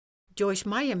Joyce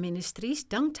Meyer Ministries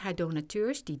dankt haar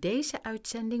donateurs die deze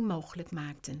uitzending mogelijk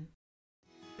maakten.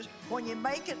 When you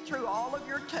make it through all of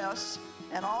your tests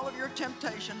and all of your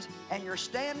temptations and you're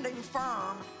standing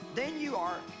firm, then you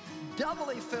are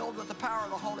doubly filled with the power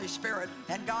of the Holy Spirit,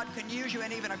 and God can use you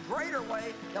in even a greater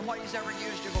way than what He's ever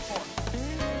used you before.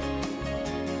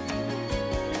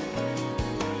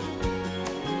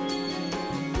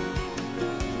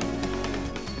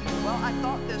 Well, I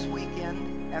thought this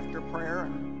weekend, after prayer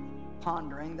and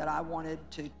pondering, that I wanted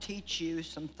to teach you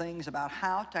some things about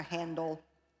how to handle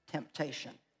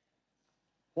temptation.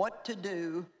 What to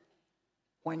do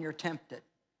when you're tempted.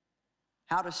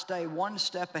 How to stay one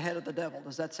step ahead of the devil.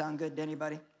 Does that sound good to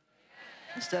anybody?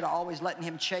 Instead of always letting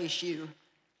him chase you,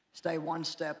 stay one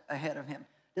step ahead of him.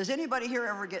 Does anybody here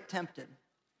ever get tempted?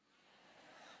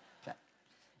 Okay.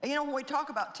 And you know, when we talk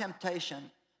about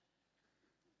temptation,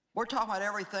 we're talking about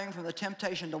everything from the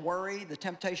temptation to worry, the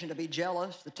temptation to be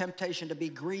jealous, the temptation to be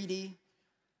greedy,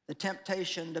 the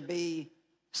temptation to be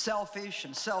selfish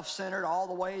and self-centered, all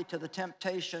the way to the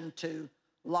temptation to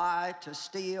lie, to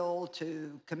steal,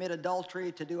 to commit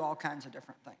adultery, to do all kinds of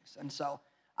different things. And so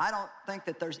I don't think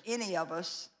that there's any of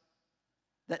us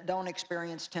that don't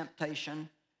experience temptation,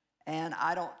 and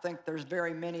I don't think there's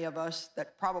very many of us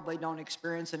that probably don't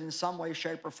experience it in some way,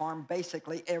 shape, or form,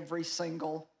 basically every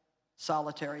single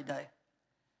solitary day.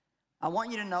 I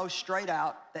want you to know straight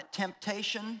out that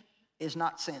temptation is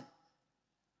not sin.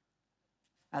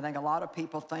 I think a lot of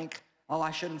people think, oh, I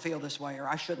shouldn't feel this way, or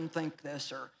I shouldn't think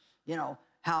this, or, you know,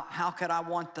 how could I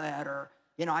want that, or,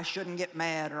 you know, I shouldn't get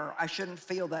mad, or I shouldn't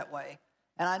feel that way.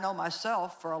 And I know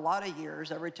myself, for a lot of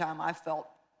years, every time I felt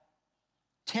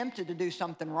tempted to do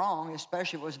something wrong,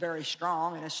 especially if it was very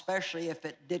strong, and especially if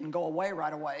it didn't go away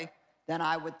right away, then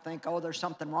I would think, oh, there's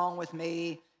something wrong with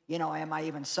me. You know, am I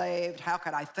even saved? How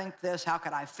could I think this? How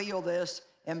could I feel this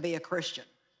and be a Christian?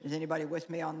 Is anybody with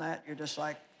me on that? You're just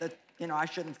like, that, you know, I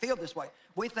shouldn't feel this way.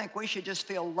 We think we should just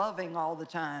feel loving all the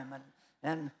time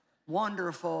and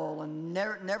wonderful and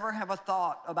never have a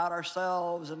thought about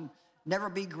ourselves and never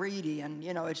be greedy. And,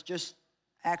 you know, it's just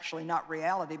actually not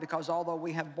reality, because although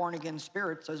we have born-again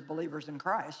spirits as believers in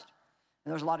Christ,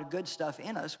 and there's a lot of good stuff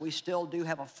in us, we still do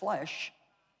have a flesh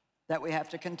that we have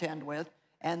to contend with.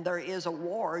 And there is a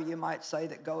war, you might say,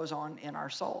 that goes on in our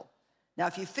soul. Now,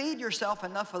 if you feed yourself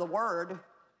enough of the Word,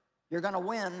 you're going to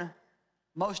win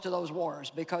most of those wars,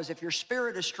 because if your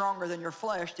spirit is stronger than your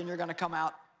flesh, then you're going to come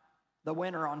out the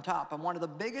winner on top. And one of the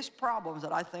biggest problems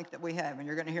that I think that we have, and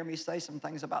you're going to hear me say some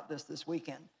things about this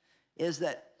weekend, is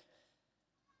that,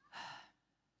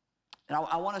 and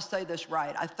I want to say this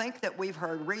right, I think that we've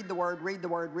heard read the Word, read the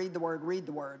Word, read the Word, read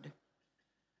the Word.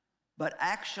 But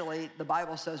actually, the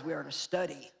Bible says we are to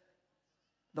study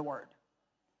the Word.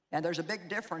 And there's a big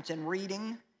difference in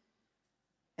reading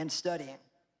and studying.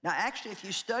 Now, actually, if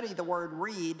you study the word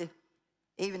read,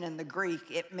 even in the Greek,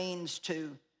 it means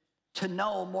to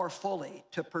know more fully,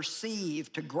 to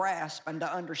perceive, to grasp, and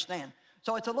to understand.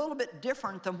 So it's a little bit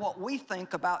different than what we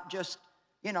think about just,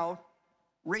 you know,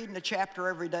 reading a chapter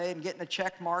every day and getting a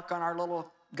check mark on our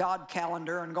little God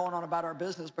calendar and going on about our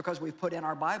business because we've put in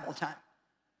our Bible time.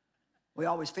 We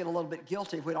always feel a little bit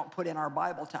guilty if we don't put in our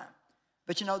Bible time.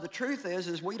 But you know, the truth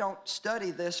is we don't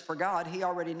study this for God. He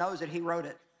already knows it. He wrote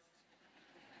it.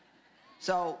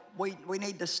 So we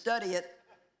need to study it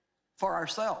for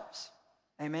ourselves.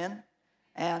 Amen?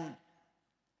 And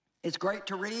it's great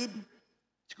to read.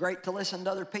 It's great to listen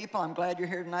to other people. I'm glad you're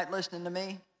here tonight listening to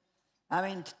me. I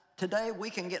mean, today we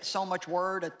can get so much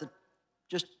word at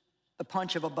just the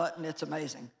punch of a button. It's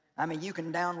amazing. I mean, you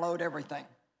can download everything.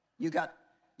 You got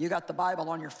the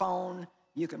Bible on your phone.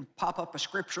 You can pop up a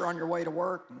scripture on your way to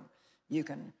work. And you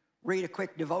can read a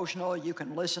quick devotional. You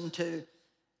can listen to,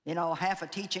 you know, half a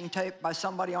teaching tape by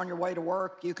somebody on your way to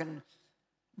work. You can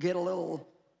get a little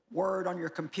word on your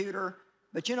computer.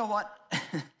 But you know what?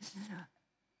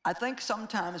 I think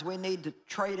sometimes we need to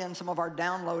trade in some of our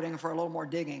downloading for a little more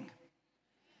digging.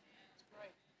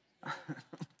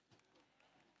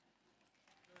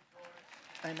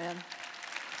 Amen.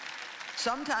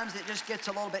 Sometimes it just gets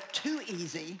a little bit too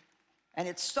easy, and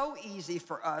it's so easy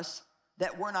for us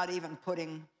that we're not even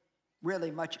putting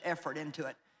really much effort into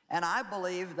it. And I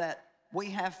believe that we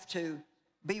have to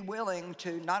be willing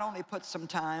to not only put some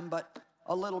time, but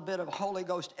a little bit of Holy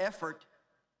Ghost effort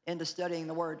into studying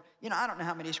the Word. You know, I don't know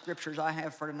how many scriptures I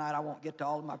have for tonight. I won't get to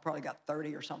all of them. I probably got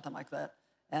 30 or something like that.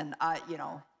 And I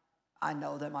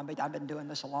know them. I mean, I've been doing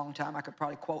this a long time. I could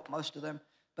probably quote most of them.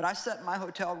 But I sat in my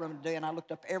hotel room today and I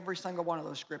looked up every single one of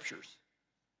those scriptures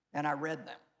and I read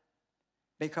them.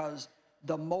 Because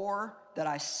the more that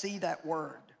I see that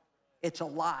Word, it's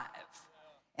alive.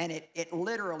 and it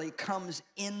literally comes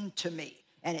into me,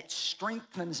 and it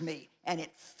strengthens me, and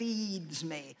it feeds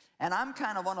me. And I'm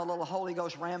kind of on a little Holy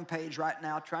Ghost rampage right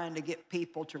now, trying to get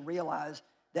people to realize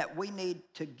that we need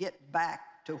to get back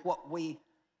to what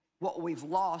we've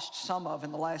lost some of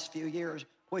in the last few years,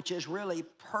 which is really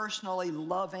personally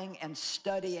loving and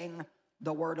studying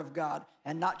the Word of God,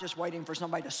 and not just waiting for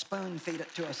somebody to spoon feed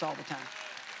it to us all the time.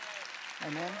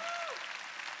 Amen?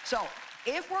 So,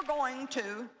 if we're going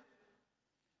to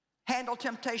handle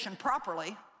temptation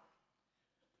properly,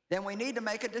 then we need to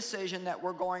make a decision that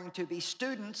we're going to be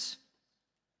students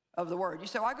of the Word. You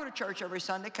say, well, I go to church every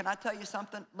Sunday. Can I tell you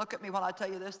something? Look at me while I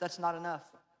tell you this. That's not enough.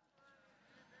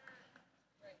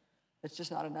 It's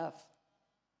just not enough.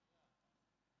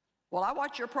 Well, I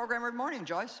watch your program every morning,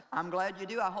 Joyce. I'm glad you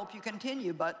do. I hope you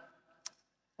continue, but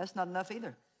that's not enough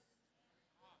either.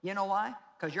 You know why?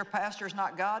 Because your pastor's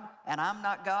not God, and I'm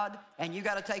not God, and you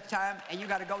got to take time, and you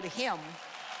got to go to Him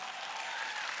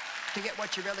to get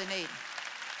what you really need.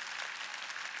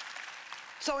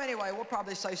 So anyway, we'll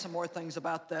probably say some more things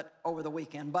about that over the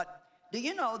weekend. But do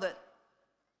you know that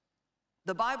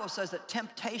the Bible says that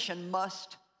temptation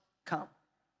must come?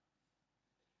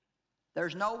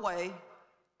 There's no way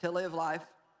to live life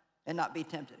and not be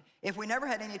tempted. If we never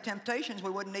had any temptations, we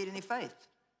wouldn't need any faith.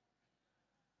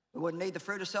 We wouldn't need the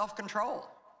fruit of self-control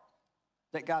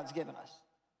that God's given us.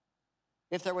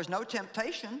 If there was no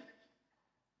temptation,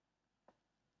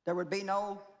 there would be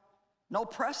no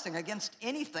pressing against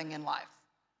anything in life.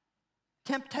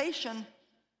 Temptation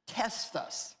tests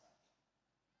us.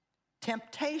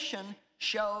 Temptation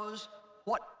shows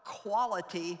what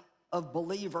quality of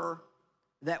believer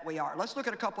that we are. Let's look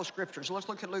at a couple of scriptures. Let's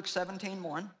look at Luke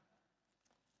 17:1,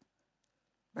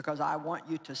 because I want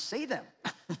you to see them.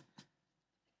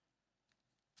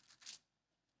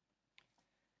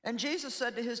 And Jesus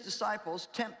said to his disciples,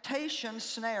 temptation,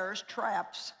 snares,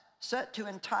 traps set to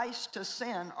entice to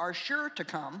sin are sure to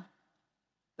come.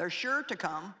 They're sure to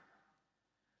come.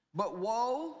 But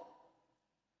woe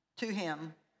to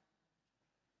him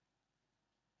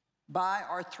by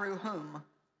or through whom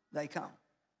they come.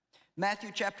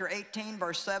 Matthew chapter 18,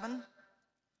 verse 7.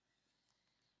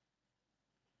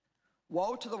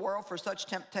 Woe to the world for such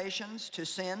temptations to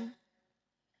sin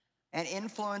and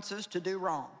influences to do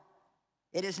wrong.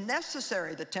 It is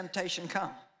necessary that temptation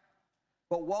come,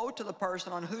 but woe to the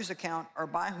person on whose account or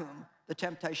by whom the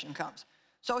temptation comes.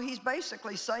 So he's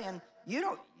basically saying,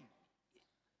 you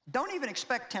don't even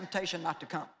expect temptation not to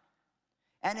come.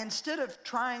 And instead of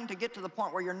trying to get to the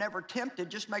point where you're never tempted,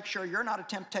 just make sure you're not a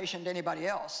temptation to anybody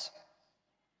else.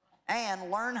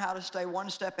 And learn how to stay one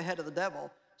step ahead of the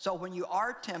devil, so when you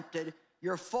are tempted,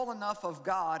 you're full enough of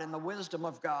God and the wisdom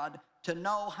of God to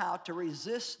know how to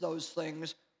resist those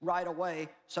things right away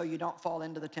so you don't fall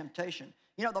into the temptation.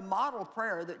 You know, the model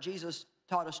prayer that Jesus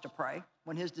taught us to pray,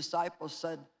 when his disciples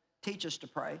said, teach us to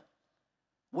pray,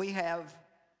 we have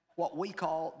what we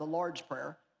call the Lord's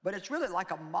Prayer, but it's really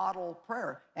like a model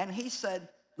prayer. And he said,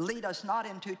 lead us not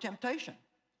into temptation.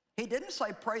 He didn't say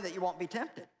pray that you won't be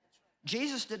tempted.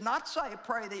 Jesus did not say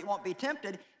pray that you won't be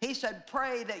tempted. He said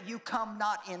pray that you come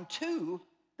not into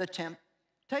the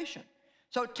temptation.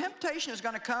 So temptation is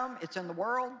going to come. It's in the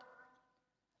world.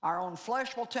 Our own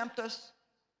flesh will tempt us.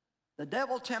 The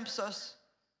devil tempts us.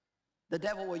 The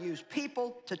devil will use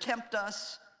people to tempt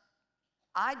us.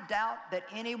 I doubt that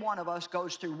any one of us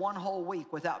goes through one whole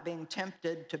week without being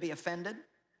tempted to be offended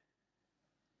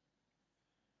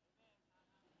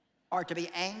or to be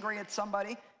angry at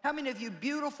somebody. How many of you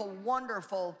beautiful,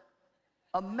 wonderful,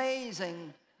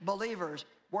 amazing believers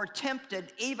were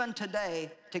tempted even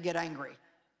today to get angry?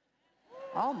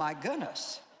 Oh my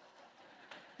goodness.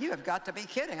 You have got to be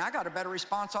kidding. I got a better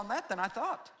response on that than I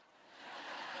thought.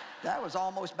 That was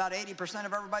almost about 80%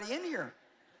 of everybody in here.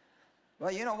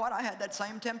 Well, you know what? I had that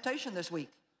same temptation this week.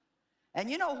 And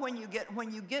you know, when you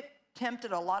get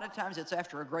tempted, a lot of times it's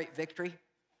after a great victory.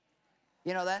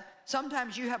 You know that?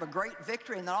 Sometimes you have a great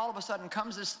victory and then all of a sudden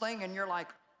comes this thing and you're like,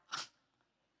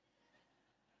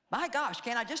 my gosh,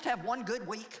 can't I just have one good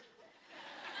week?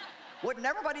 Wouldn't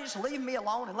everybody just leave me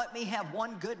alone and let me have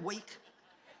one good week?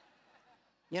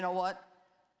 You know what?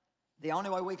 The only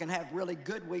way we can have really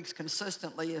good weeks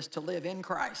consistently is to live in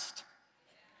Christ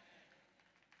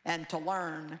and to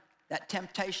learn that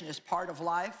temptation is part of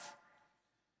life.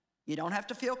 You don't have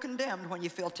to feel condemned when you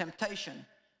feel temptation,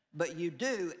 but you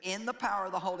do, in the power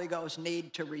of the Holy Ghost,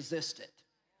 need to resist it.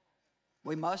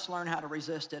 We must learn how to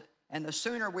resist it, and the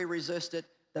sooner we resist it,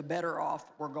 the better off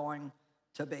we're going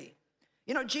to be.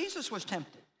 You know, Jesus was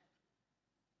tempted.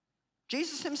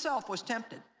 Jesus himself was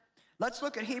tempted. Let's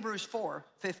look at Hebrews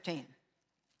 4:15.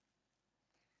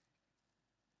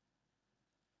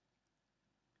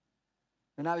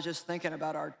 And I was just thinking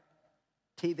about our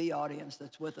TV audience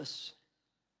that's with us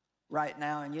right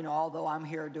now. And, you know, although I'm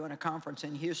here doing a conference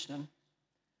in Houston,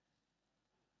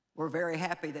 we're very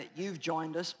happy that you've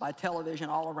joined us by television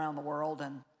all around the world.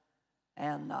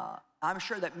 And I'm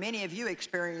sure that many of you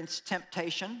experience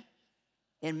temptation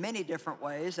in many different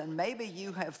ways. And maybe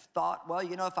you have thought, well,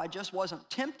 you know, if I just wasn't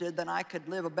tempted, then I could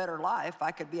live a better life.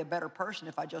 I could be a better person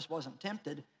if I just wasn't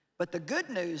tempted. But the good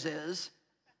news is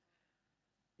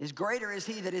greater is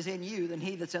he that is in you than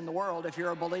he that's in the world if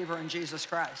you're a believer in Jesus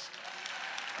Christ.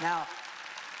 Now,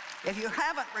 if you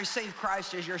haven't received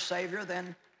Christ as your Savior,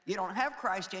 then you don't have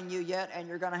Christ in you yet, and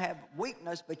you're going to have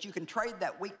weakness, but you can trade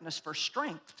that weakness for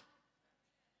strength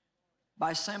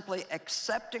by simply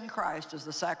accepting Christ as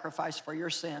the sacrifice for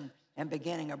your sin and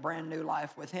beginning a brand new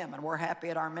life with him. And we're happy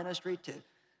at our ministry to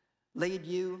lead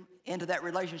you into that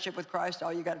relationship with Christ.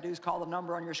 All you got to do is call the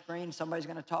number on your screen. Somebody's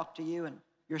going to talk to you, and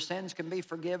your sins can be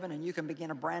forgiven, and you can begin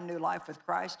a brand new life with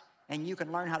Christ, and you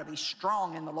can learn how to be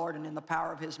strong in the Lord and in the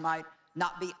power of his might,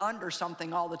 not be under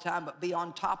something all the time, but be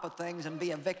on top of things and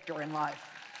be a victor in life.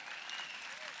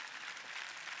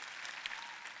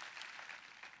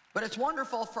 But it's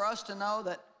wonderful for us to know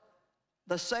that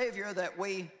the Savior that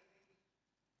we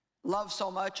love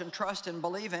so much and trust and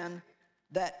believe in,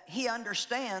 that he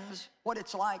understands what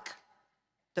it's like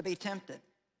to be tempted.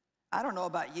 I don't know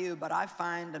about you, but I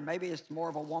find, and maybe it's more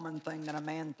of a woman thing than a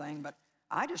man thing, but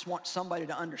I just want somebody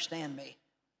to understand me.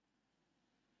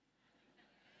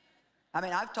 I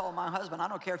mean, I've told my husband, I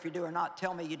don't care if you do or not,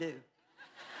 tell me you do.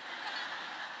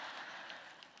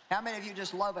 How many of you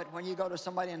just love it when you go to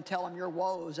somebody and tell them your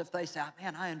woes if they say,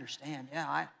 man, I understand.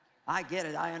 Yeah, I get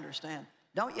it, I understand.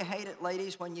 Don't you hate it,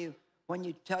 ladies, when you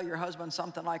tell your husband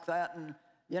something like that and,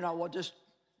 you know, well, just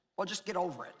get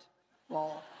over it.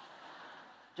 Well,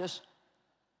 just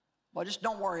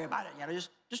don't worry about it. You know,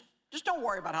 just don't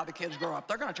worry about how the kids grow up.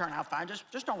 They're going to turn out fine.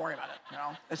 Just don't worry about it. You know,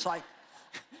 it's like,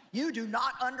 you do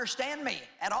not understand me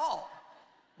at all.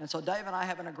 And so Dave and I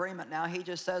have an agreement now. He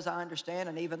just says I understand,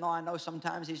 and even though I know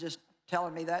sometimes he's just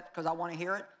telling me that because I want to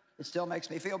hear it, it still makes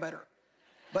me feel better.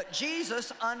 But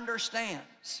Jesus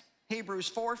understands.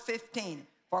 Hebrews 4:15,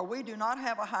 for we do not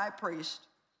have a high priest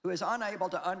who is unable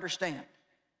to understand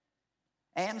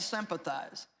and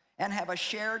sympathize and have a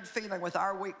shared feeling with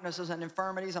our weaknesses and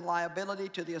infirmities and liability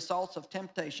to the assaults of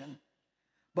temptation.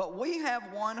 But we have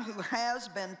one who has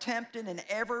been tempted in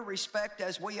every respect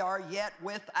as we are, yet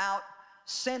without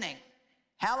sinning.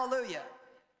 Hallelujah.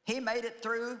 He made it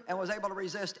through and was able to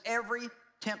resist every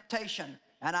temptation.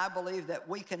 And I believe that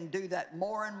we can do that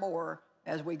more and more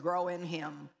as we grow in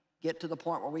him, get to the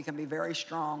point where we can be very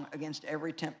strong against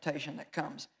every temptation that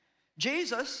comes.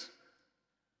 Jesus,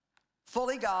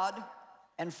 fully God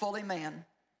and fully man,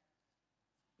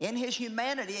 in his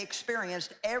humanity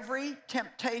experienced every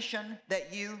temptation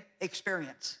that you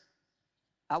experience.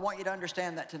 I want you to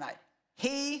understand that tonight.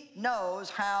 He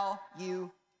knows how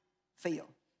you feel.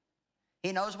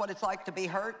 He knows what it's like to be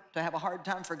hurt, to have a hard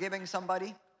time forgiving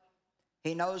somebody.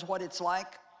 He knows what it's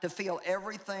like to feel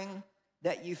everything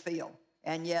that you feel.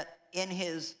 And yet, in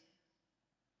his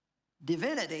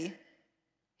divinity,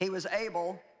 he was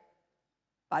able,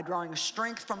 by drawing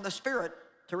strength from the Spirit,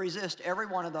 to resist every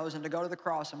one of those and to go to the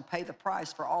cross and pay the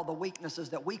price for all the weaknesses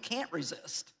that we can't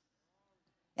resist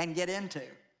and get into.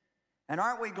 And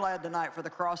aren't we glad tonight for the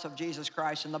cross of Jesus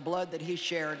Christ and the blood that he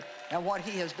shared and what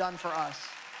he has done for us?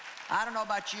 I don't know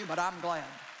about you, but I'm glad.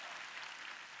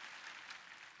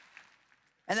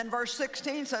 And then verse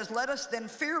 16 says, let us then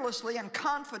fearlessly and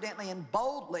confidently and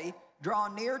boldly draw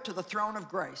near to the throne of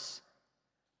grace,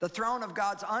 the throne of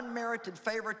God's unmerited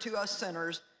favor to us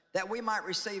sinners, that we might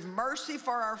receive mercy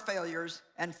for our failures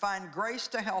and find grace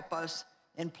to help us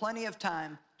in plenty of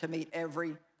time to meet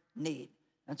every need.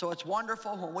 And so it's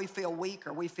wonderful when we feel weak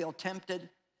or we feel tempted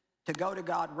to go to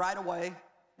God right away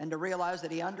and to realize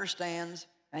that he understands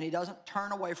and he doesn't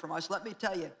turn away from us. Let me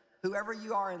tell you, whoever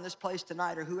you are in this place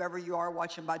tonight or whoever you are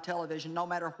watching by television, no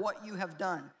matter what you have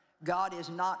done, God is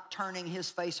not turning his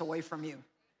face away from you.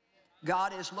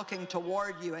 God is looking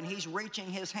toward you and he's reaching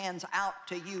his hands out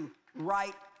to you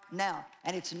right now.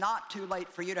 And it's not too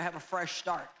late for you to have a fresh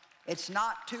start. It's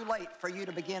not too late for you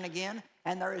to begin again.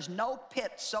 And there is no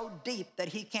pit so deep that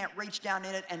he can't reach down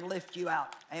in it and lift you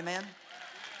out. Amen?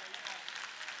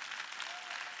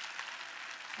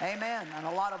 Amen. And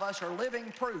a lot of us are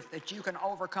living proof that you can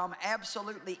overcome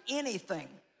absolutely anything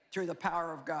through the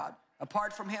power of God.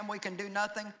 Apart from him, we can do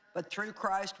nothing, but through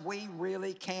Christ, we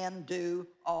really can do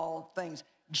all things.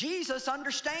 Jesus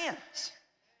understands.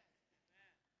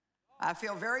 I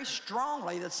feel very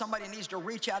strongly that somebody needs to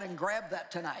reach out and grab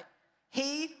that tonight.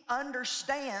 He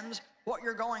understands what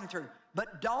you're going through.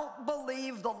 But don't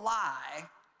believe the lie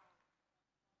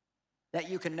that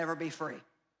you can never be free.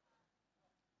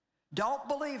 Don't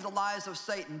believe the lies of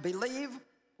Satan. Believe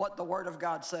what the Word of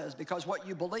God says, because what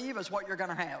you believe is what you're going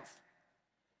to have.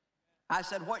 I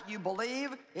said what you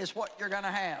believe is what you're going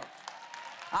to have.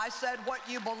 I said what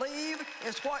you believe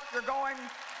is what you're going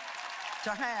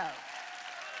to have.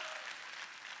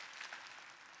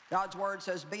 God's Word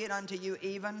says, be it unto you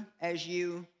even as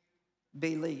you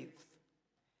believe.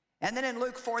 And then in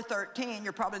Luke 4:13,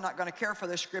 you're probably not going to care for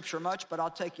this scripture much, but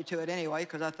I'll take you to it anyway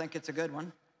because I think it's a good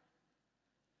one.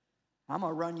 I'm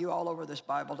going to run you all over this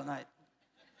Bible tonight.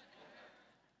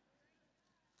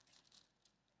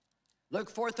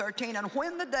 Luke 4:13, and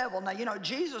when the devil, now you know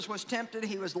Jesus was tempted,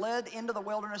 he was led into the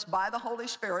wilderness by the Holy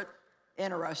Spirit.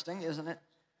 Interesting, isn't it?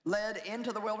 Led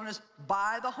into the wilderness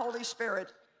by the Holy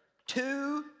Spirit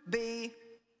to be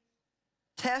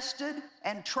tested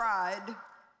and tried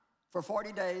for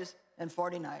 40 days and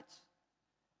 40 nights.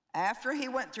 After he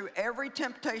went through every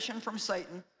temptation from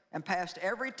Satan and passed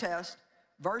every test,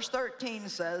 verse 13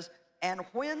 says, and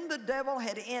when the devil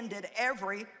had ended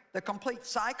the complete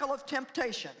cycle of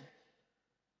temptation.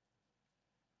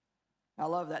 I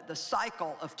love that, the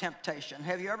cycle of temptation.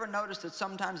 Have you ever noticed that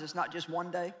sometimes it's not just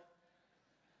one day?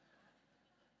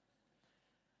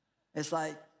 It's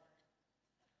like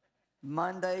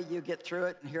Monday you get through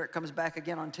it and here it comes back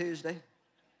again on Tuesday.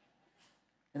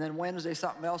 And then Wednesday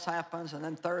something else happens, and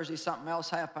then Thursday something else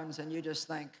happens, and you just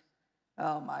think,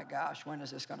 oh my gosh, when is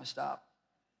this going to stop?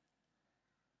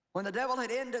 When the devil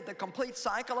had ended the complete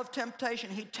cycle of temptation,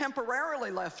 he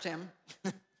temporarily left him.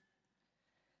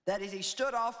 That is, he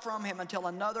stood off from him until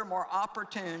another more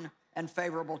opportune and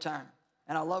favorable time.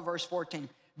 And I love verse 14.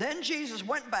 Then Jesus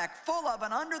went back full of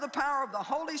and under the power of the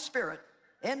Holy Spirit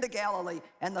into Galilee,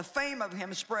 and the fame of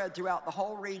him spread throughout the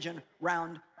whole region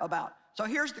round about. So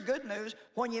here's the good news.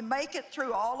 When you make it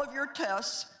through all of your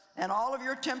tests and all of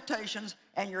your temptations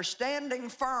and you're standing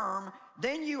firm,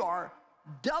 then you are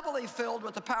doubly filled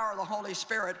with the power of the Holy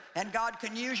Spirit, and God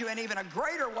can use you in even a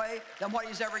greater way than what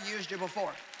he's ever used you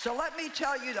before. So let me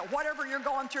tell you that whatever you're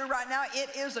going through right now, it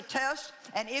is a test,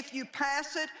 and if you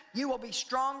pass it, you will be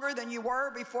stronger than you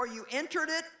were before you entered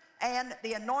it, and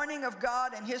the anointing of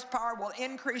God and his power will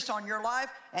increase on your life,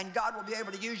 and God will be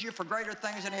able to use you for greater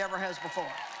things than he ever has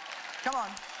before. Come on.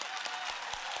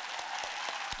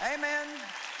 Amen.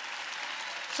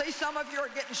 See, some of you are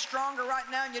getting stronger right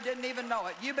now and you didn't even know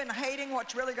it. You've been hating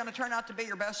what's really going to turn out to be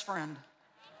your best friend.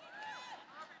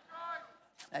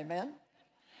 Amen.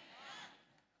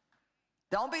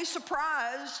 Don't be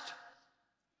surprised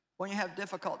when you have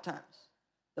difficult times.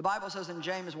 The Bible says in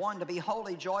James 1 to be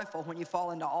wholly joyful when you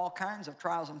fall into all kinds of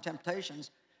trials and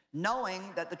temptations, knowing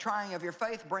that the trying of your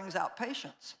faith brings out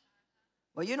patience.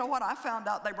 Well, you know what? I found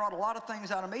out they brought a lot of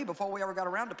things out of me before we ever got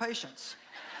around to patience.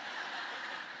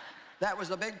 That was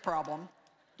the big problem.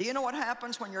 Do you know what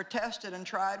happens when you're tested and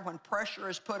tried, when pressure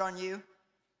is put on you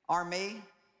or me?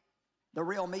 The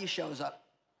real me shows up.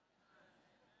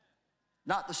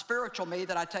 Not the spiritual me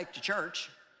that I take to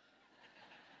church.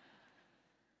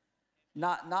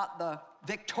 Not the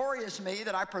victorious me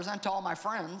that I present to all my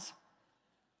friends.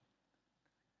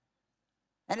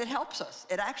 And it helps us.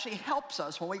 It actually helps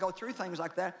us when we go through things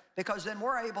like that, because then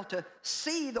we're able to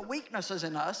see the weaknesses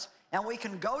in us, and we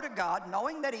can go to God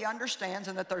knowing that he understands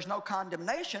and that there's no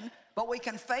condemnation, but we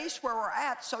can face where we're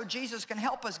at so Jesus can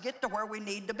help us get to where we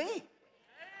need to be.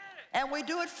 And we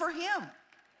do it for him.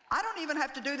 I don't even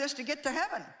have to do this to get to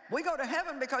heaven. We go to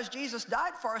heaven because Jesus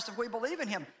died for us if we believe in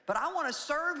him. But I want to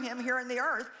serve him here in the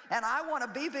earth, and I want to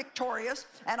be victorious,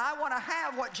 and I want to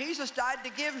have what Jesus died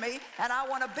to give me, and I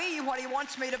want to be what he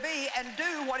wants me to be and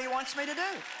do what he wants me to do.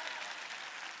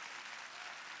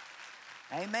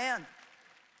 Amen.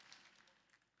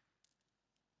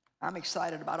 I'm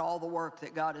excited about all the work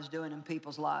that God is doing in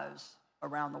people's lives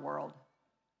around the world.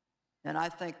 And I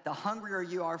think the hungrier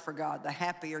you are for God, the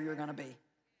happier you're going to be.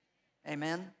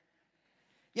 Amen.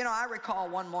 You know, I recall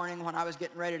one morning when I was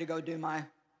getting ready to go do my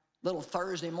little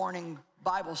Thursday morning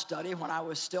Bible study when I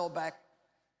was still back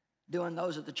doing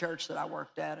those at the church that I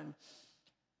worked at. And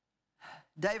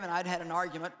Dave and I'd had an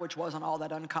argument, which wasn't all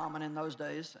that uncommon in those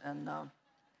days. And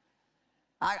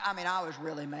I was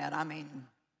really mad.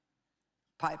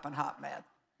 Piping hot mad.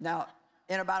 Now,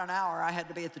 in about an hour, I had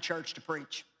to be at the church to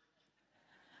preach.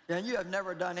 And you have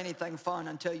never done anything fun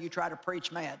until you try to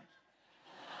preach mad.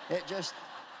 It just,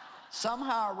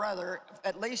 somehow or other,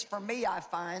 at least for me, I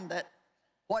find that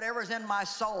whatever's in my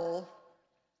soul,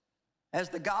 as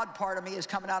the God part of me is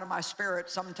coming out of my spirit,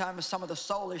 sometimes some of the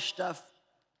soulish stuff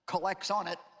collects on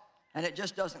it, and it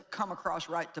just doesn't come across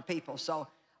right to people. So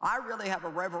I really have a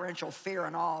reverential fear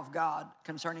and awe of God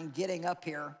concerning getting up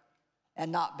here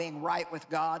and not being right with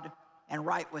God and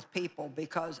right with people,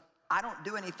 because I don't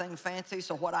do anything fancy,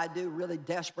 so what I do really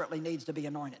desperately needs to be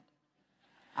anointed.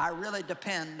 I really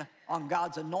depend on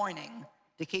God's anointing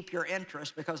to keep your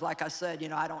interest, because like I said, you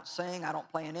know, I don't sing, I don't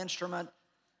play an instrument.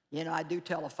 You know, I do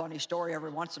tell a funny story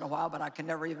every once in a while, but I can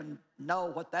never even know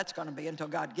what that's going to be until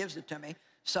God gives it to me.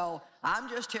 So I'm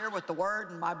just here with the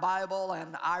Word and my Bible,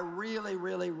 and I really,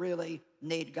 really, really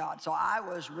need God. So I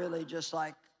was really just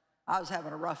like, I was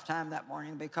having a rough time that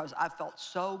morning because I felt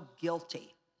so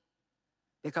guilty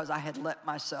because I had let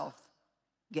myself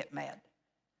get mad.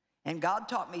 And God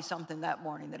taught me something that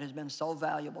morning that has been so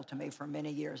valuable to me for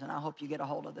many years, and I hope you get a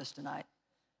hold of this tonight.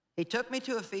 He took me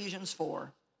to Ephesians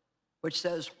 4, which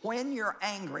says, when you're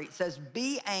angry, it says,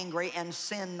 be angry and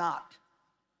sin not.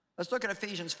 Let's look at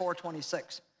Ephesians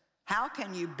 4:26. How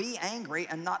can you be angry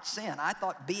and not sin? I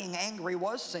thought being angry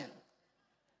was sin.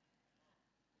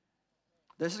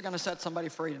 This is going to set somebody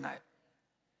free tonight.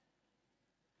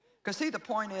 Because see, the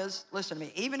point is, listen to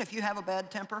me, even if you have a bad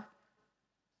temper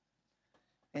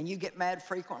and you get mad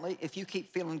frequently, if you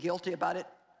keep feeling guilty about it,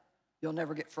 you'll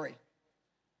never get free.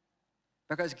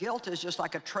 Because guilt is just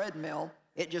like a treadmill.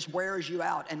 It just wears you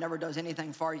out and never does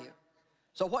anything for you.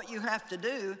 So what you have to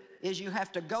do is you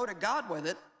have to go to God with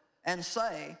it and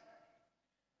say,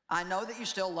 I know that you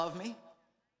still love me.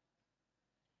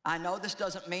 I know this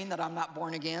doesn't mean that I'm not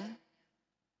born again.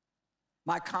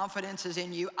 My confidence is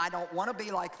in you. I don't want to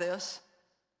be like this.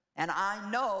 And I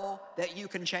know that you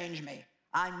can change me.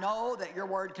 I know that your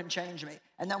word can change me.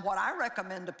 And then what I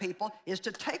recommend to people is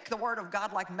to take the word of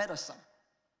God like medicine.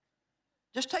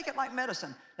 Just take it like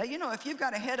medicine. Now, you know, if you've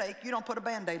got a headache, you don't put a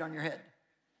Band-Aid on your head.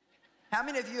 How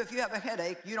many of you, if you have a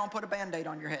headache, you don't put a Band-Aid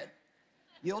on your head?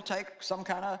 You'll take some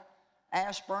kind of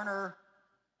aspirin or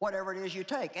whatever it is you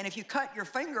take. And if you cut your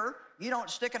finger, you don't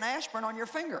stick an aspirin on your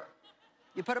finger.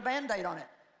 You put a Band-Aid on it.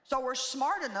 So we're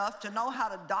smart enough to know how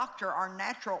to doctor our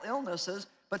natural illnesses,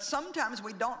 but sometimes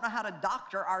we don't know how to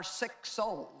doctor our sick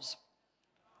souls.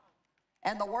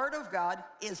 And the Word of God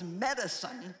is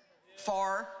medicine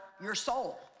for your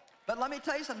soul. But let me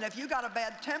tell you something, if you got a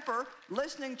bad temper,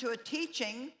 listening to a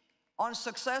teaching on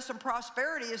success and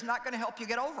prosperity is not going to help you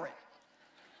get over it.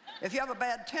 If you have a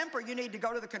bad temper, you need to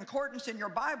go to the concordance in your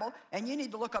Bible and you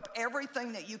need to look up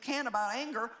everything that you can about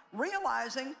anger,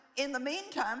 realizing in the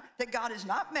meantime that God is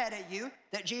not mad at you,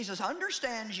 that Jesus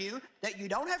understands you, that you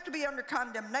don't have to be under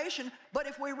condemnation, but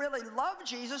if we really love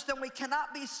Jesus, then we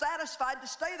cannot be satisfied to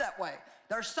stay that way.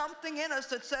 There's something in us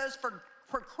that says,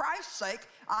 for Christ's sake,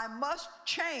 I must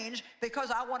change because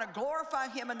I want to glorify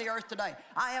Him in the earth today.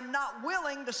 I am not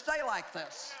willing to stay like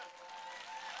this.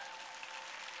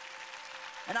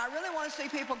 And I really want to see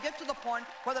people get to the point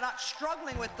where they're not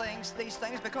struggling with these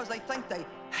things because they think they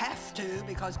have to,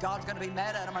 because God's going to be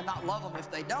mad at them or not love them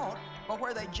if they don't, but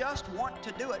where they just want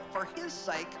to do it for His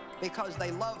sake because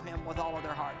they love Him with all of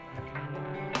their heart.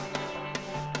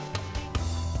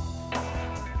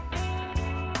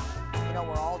 You know,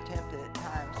 we're all tempted at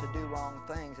times to do wrong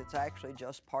things. It's actually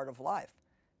just part of life.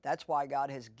 That's why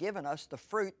God has given us the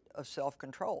fruit of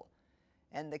self-control.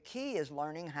 And the key is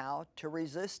learning how to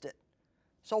resist it.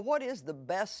 So what is the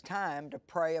best time to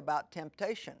pray about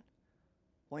temptation?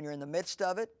 When you're in the midst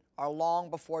of it or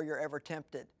long before you're ever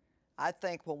tempted? I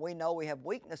think when we know we have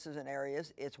weaknesses in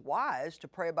areas, it's wise to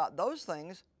pray about those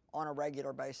things on a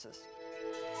regular basis.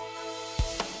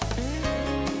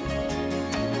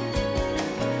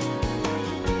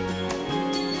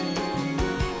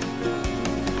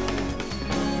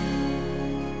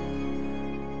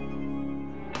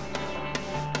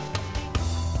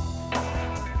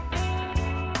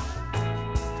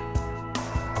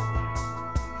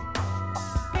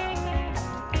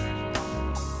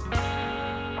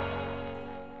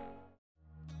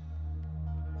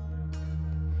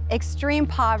 Extreme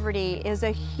poverty is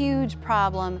a huge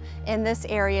problem in this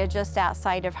area just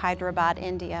outside of Hyderabad,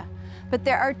 India. But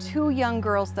there are two young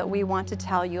girls that we want to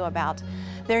tell you about.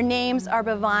 Their names are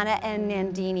Bhavana and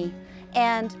Nandini,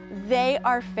 and they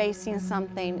are facing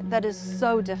something that is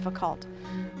so difficult.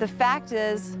 The fact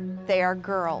is, they are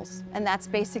girls, and that's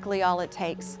basically all it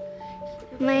takes.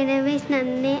 My name is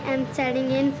Nandini. I'm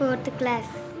studying in 4th class.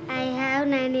 I have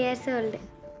 9 years old.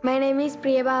 My name is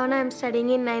Priya Bhavana. I'm studying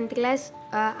in 9th class.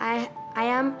 I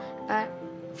am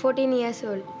 14 years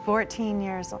old. 14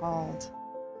 years old.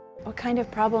 What kind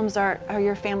of problems are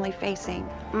your family facing?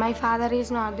 My father is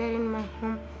not there in my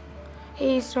home.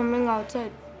 He is roaming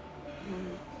outside.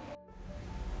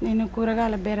 నేను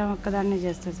కూరగాయల బేరం ఒక్కదాన్నే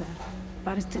చేస్తా sir.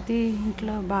 పరిస్థితి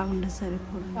ఇంట్లో బాగుండదు sir.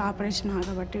 ఇప్పుడు operation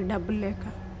ఆగబట్టి డబ్బులు లేక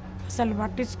అసలు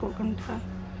పట్టించుకోకుండా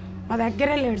మా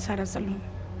దగ్గరే లేడు సార్ అసలు.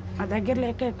 మా దగ్గర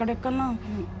లేక ఎక్కడెక్కడో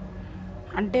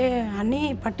అంటే అన్నీ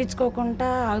పట్టించుకోకుండా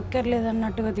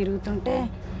అవక్కర్లేదన్నట్టుగా తిరుగుతుంటే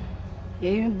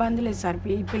ఏమి ఇబ్బంది లేదు సార్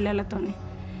ఈ పిల్లలతోని.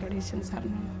 పడేసాను సార్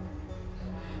నేను.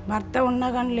 భర్త ఉన్నా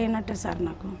కానీ లేనట్టే సార్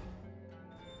నాకు.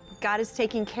 God is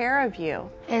taking care of you.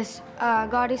 Yes,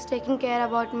 God is taking care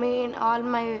about me in all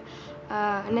my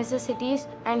necessities,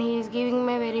 and He is giving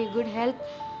me very good health.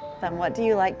 Then what do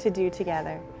you like to do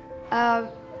together?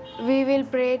 We will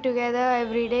pray together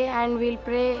every day, and we'll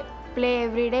play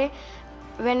every day.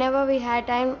 Whenever we have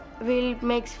time, we'll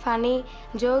make funny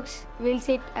jokes. We'll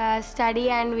sit, study,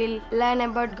 and we'll learn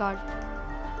about God.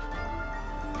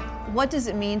 What does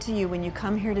it mean to you when you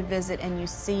come here to visit and you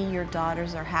see your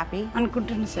daughters are happy?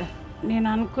 అనుకుంటున్నాను sir. నేను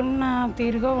అనుకున్న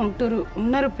తీరుగా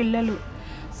ఉన్నారు పిల్లలు.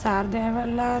 Sir దయ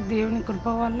వల్ల, దేవుని కృప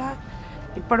వల్ల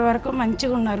ఇప్పటి వరకు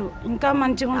మంచిగా ఉన్నారు. ఇంకా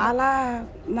మంచిగా అలా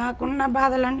నాకున్న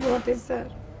బాధలన్నీ పోతాయి sir.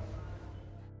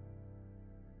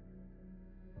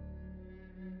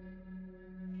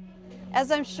 As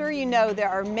I'm sure you know,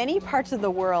 there are many parts of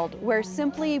the world where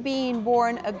simply being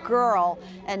born a girl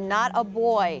and not a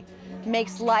boy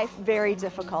makes life very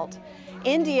difficult.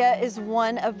 India is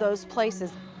one of those places.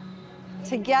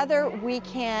 Together we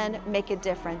can make a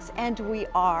difference, and we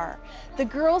are. The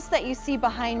girls that you see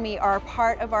behind me are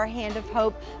part of our Hand of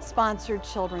Hope sponsored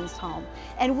children's home.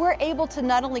 And we're able to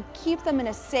not only keep them in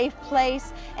a safe place,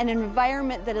 an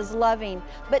environment that is loving,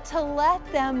 but to let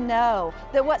them know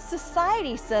that what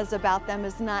society says about them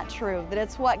is not true, that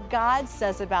it's what God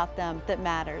says about them that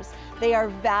matters. They are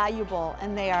valuable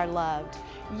and they are loved.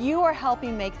 You are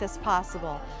helping make this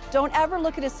possible. Don't ever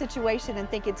look at a situation and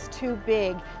think it's too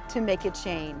big to make a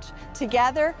change.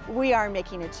 Together, we are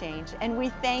making a change, and we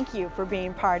thank you for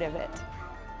being part of it.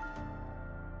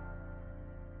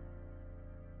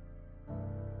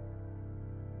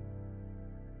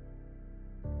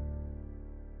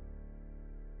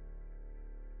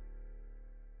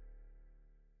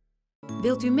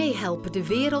 Wilt u meehelpen de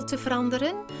wereld te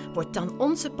veranderen? Word dan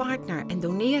onze partner en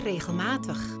doneer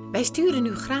regelmatig. Wij sturen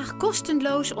u graag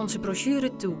kostenloos onze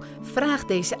brochure toe. Vraag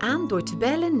deze aan door te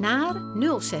bellen naar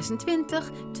 026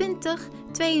 20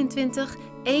 22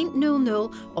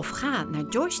 100 of ga naar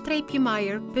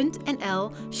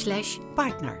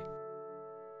joyce-meyer.nl/partner.